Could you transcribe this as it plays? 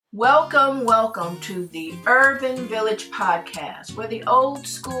Welcome to the Urban Village Podcast, where the old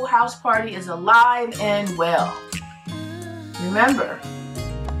school house party is alive and well. Remember,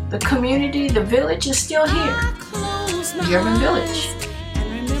 the community, the village is still here. The Urban Village.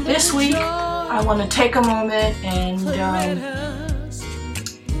 This week, I want to take a moment and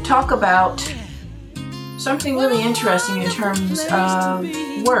talk about something really interesting in terms of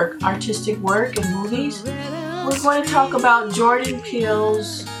work, artistic work and movies. We're going to talk about Jordan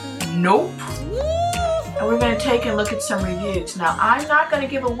Peele's Nope. And we're going to take a look at some reviews. Now, I'm not going to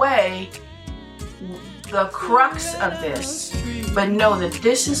give away the crux of this, but know that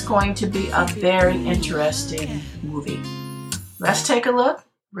this is going to be a very interesting movie. Let's take a look.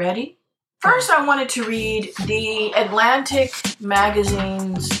 Ready? First, I wanted to read the Atlantic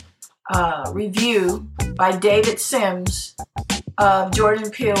magazine's review by David Sims of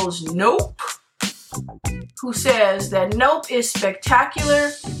Jordan Peele's Nope, who says that Nope is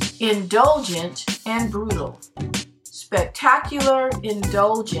spectacular, indulgent, and brutal. Spectacular,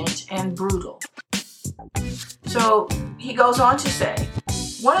 indulgent, and brutal. So he goes on to say,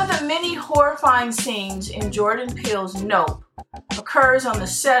 one of the many horrifying scenes in Jordan Peele's Nope occurs on the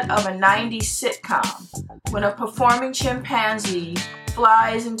set of a 90s sitcom when a performing chimpanzee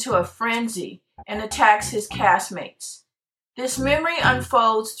flies into a frenzy and attacks his castmates. This memory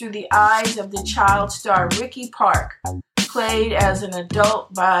unfolds through the eyes of the child star Ricky Park, played as an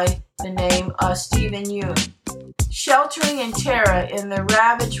adult by the name of Stephen Yeun. Sheltering in terror in the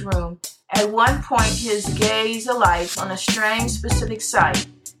ravaged room, at one point his gaze alights on a strange specific sight,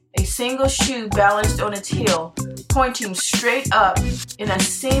 a single shoe balanced on its heel, pointing straight up in a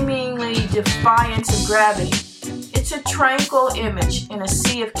seemingly defiance of gravity. It's a tranquil image in a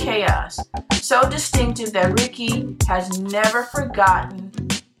sea of chaos, so distinctive that Ricky has never forgotten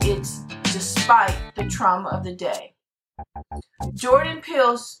it despite the trauma of the day. Jordan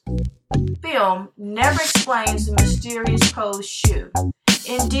Peele's film never explains the mysterious posed shoe.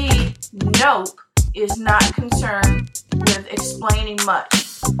 Indeed, Nope is not concerned with explaining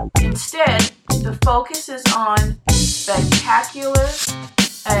much. Instead, the focus is on spectacular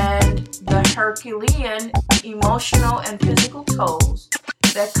and the Herculean emotional and physical tolls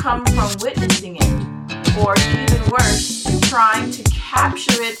that come from witnessing it, or even worse, trying to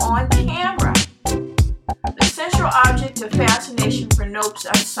capture it on camera. The central object of fascination for Nope's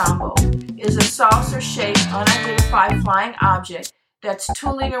ensemble is a saucer-shaped, unidentified flying object that's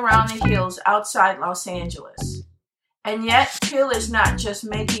tooling around the hills outside Los Angeles. And yet, Peele is not just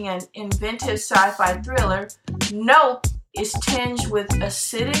making an inventive sci-fi thriller. Nope is tinged with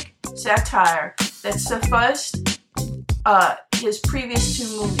acidic satire that sufficed his previous two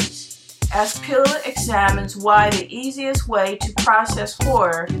movies, as Peele examines why the easiest way to process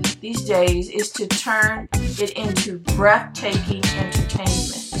horror these days is to turn it into breathtaking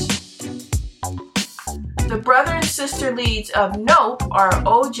entertainment. The brother and sister leads of Nope are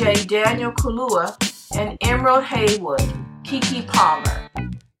O.J. Daniel Kaluuya and Emerald Haywood, Keke Palmer.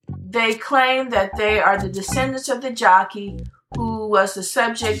 They claim that they are the descendants of the jockey who was the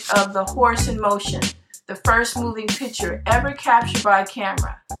subject of The Horse in Motion, the first moving picture ever captured by a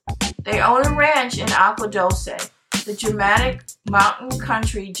camera. They own a ranch in Agua Dulce, the dramatic mountain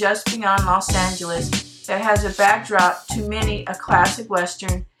country just beyond Los Angeles that has a backdrop to many a classic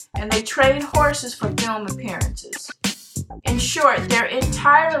western, and they trade horses for film appearances. In short, their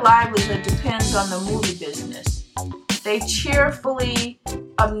entire livelihood depends on the movie business. The cheerful,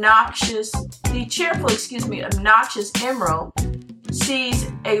 obnoxious Emerald sees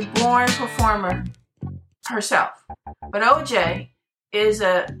a born performer herself. But OJ is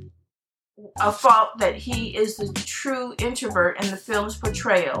a fault that he is the true introvert in the film's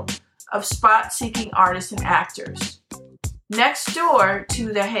portrayal of spot-seeking artists and actors. Next door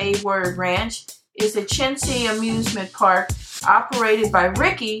to the Hayward Ranch is the Chelsea amusement park operated by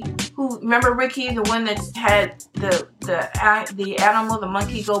Ricky, who, remember Ricky, the one that had the animal, the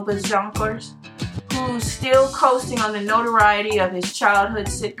monkey go berserkers, who's still coasting on the notoriety of his childhood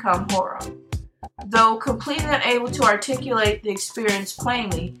sitcom horror. Though completely unable to articulate the experience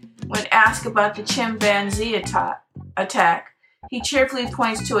plainly, when asked about the chimpanzee attack, he cheerfully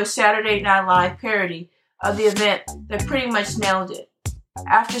points to a Saturday Night Live parody of the event that pretty much nailed it.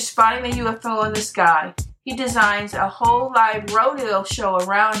 After spotting the UFO in the sky, he designs a whole live rodeo show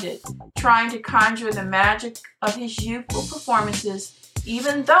around it, trying to conjure the magic of his youthful performances,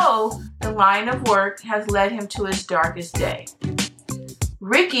 even though the line of work has led him to his darkest day.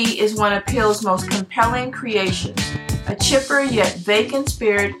 Ricky is one of Peele's most compelling creations, a chipper yet vacant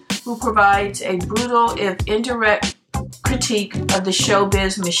spirit who provides a brutal, if indirect, critique of the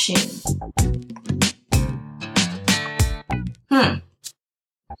showbiz machine.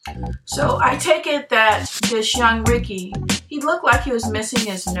 So I take it that this young Ricky, he looked like he was missing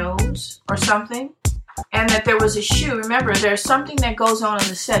his nose or something, and that there was a shoe. Remember, there's something that goes on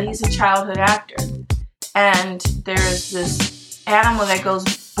the set. He's a childhood actor, and there's this animal that goes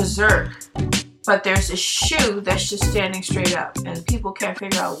berserk, but there's a shoe that's just standing straight up, and people can't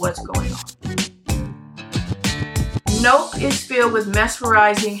figure out what's going on. Nope is filled with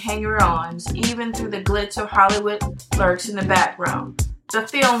mesmerizing hanger-ons, even through the glitz of Hollywood lurks in the background. The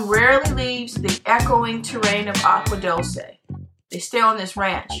film rarely leaves the echoing terrain of Aqua Dulce. They stay on this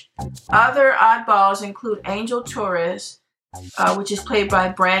ranch. Other oddballs include Angel Torres, which is played by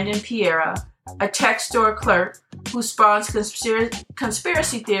Brandon Piera, a tech store clerk who spawns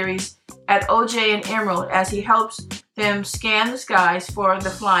conspiracy theories at OJ and Emerald as he helps them scan the skies for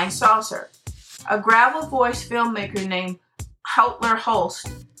the flying saucer. A gravel-voiced filmmaker named Houtler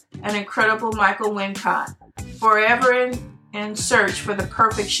Holst, an incredible Michael Wincott, forever in search for the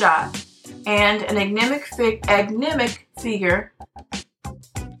perfect shot, and an enigmatic figure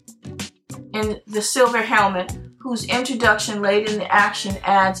in the silver helmet, whose introduction late in the action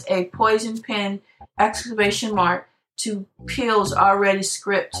adds a poison pen exclamation mark to Peele's already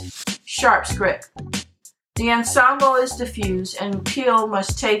sharp script. The ensemble is diffused, and Peele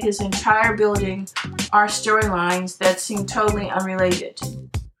must take his entire building our storylines that seem totally unrelated.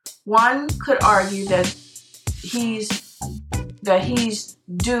 One could argue that he's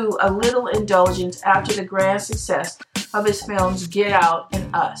due a little indulgence after the grand success of his films Get Out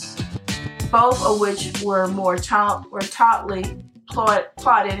and Us, both of which were more tautly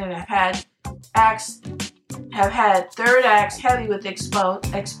plotted and have had third acts heavy with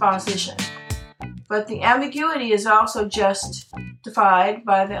exposition. But the ambiguity is also justified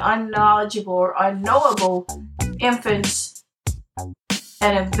by the unknowledgeable or unknowable infants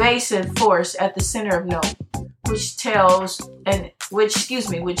and evasive force at the center of Nope, which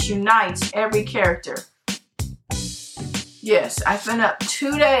unites every character. Yes, I've been up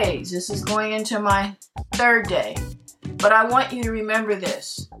 2 days. This is going into my 3rd day. But I want you to remember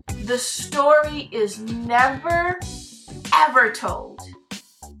this. The story is never, ever told.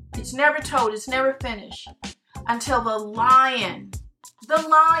 It's never told. It's never finished until the lion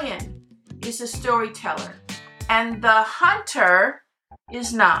is the storyteller and the hunter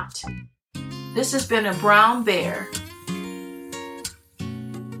is not. This has been a Brown Bear,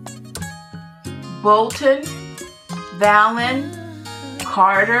 Bolton, Valen,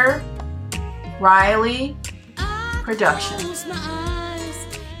 Carter, Riley production.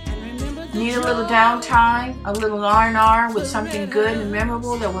 Need a little downtime, a little R&R with something good and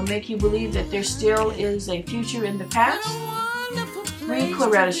memorable that will make you believe that there still is a future in the past? Read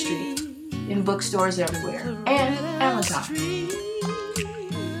Claretta Street in bookstores everywhere and Amazon.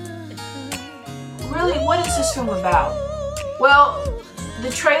 Really, what is this film about? Well,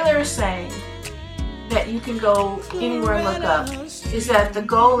 the trailer is saying that you can go anywhere and look up, is that the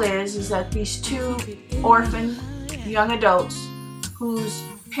goal is that these 2 orphan young adults whose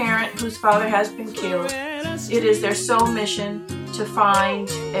father has been killed, it is their sole mission to find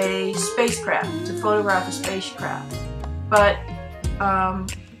a spacecraft, to photograph a spacecraft. But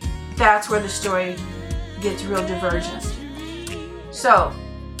that's where the story gets real divergent. So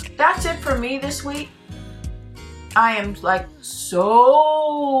that's it for me this week. I am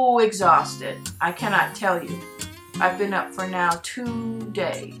so exhausted. I cannot tell you. I've been up for now 2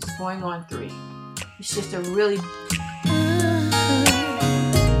 days, going on 3. It's just a really...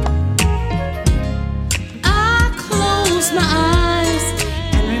 I close my eyes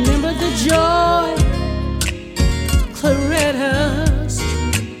and remember the joy, Claretta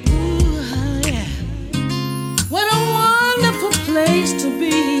Street. Ooh, yeah. What a wonderful place to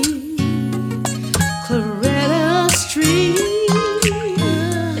be, Claretta Street.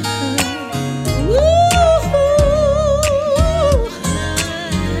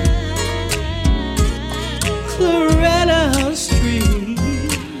 Claretta Street,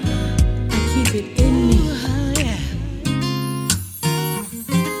 I keep it in me.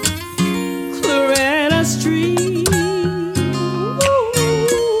 Claretta Street.